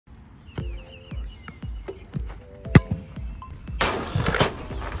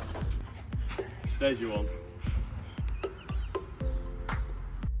There's your one.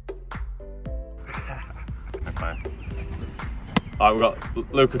 Alright, we've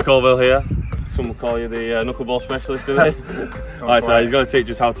got LUCA COLVILLE here. Some will call you the knuckleball specialist, do they? Alright, so he's going to teach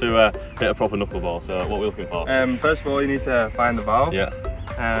us how to hit a proper knuckleball. So what are we looking for? First of all, you need to find the valve. Yeah.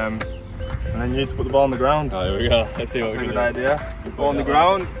 And then you need to put the ball on the ground. Oh, here we go. Let's see what we can do. That's a good idea. You put on the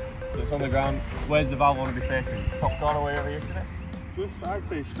ground. So it's on the ground. Where's the valve want to be facing? Top corner way over here today? Just, I'd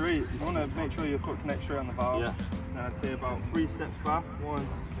say straight. You want to make sure your foot connects straight on the valve. Yeah. And I'd say about 3 steps back. 1,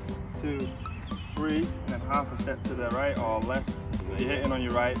 2, 3, and then half a step to the right or left. So you're hitting on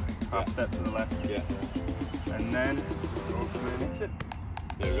your right, half step to the left. Yeah. And then go through and hit it.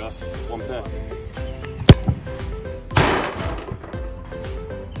 There we go. One step.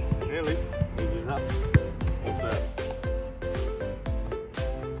 Nearly. Easy as that. One step.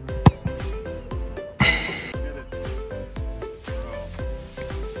 Get it.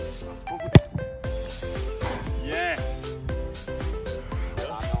 Yes.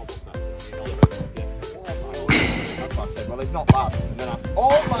 Well, it's not bad. And then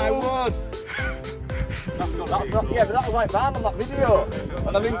oh my word! That's not, yeah, but that was like that on that video.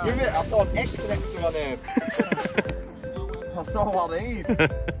 And I didn't give it. I saw an X next to my name. I saw what they eat.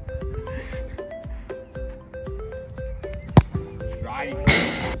 Strike.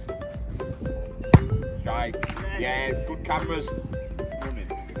 Strike. Yeah, good cameras. Oh,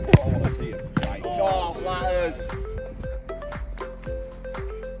 I want to see it. Strike. Oh, flatters.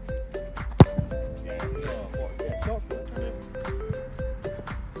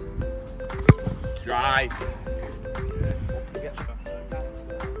 Strike.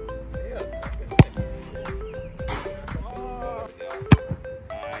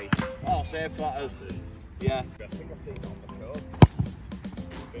 Oh, save flatters. Yeah.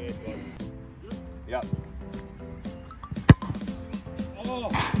 Yep. Oh!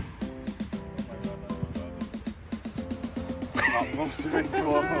 That must have been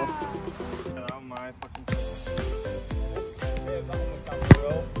cool. Get out my fucking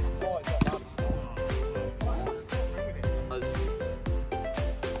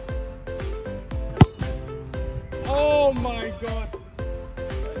oh my god!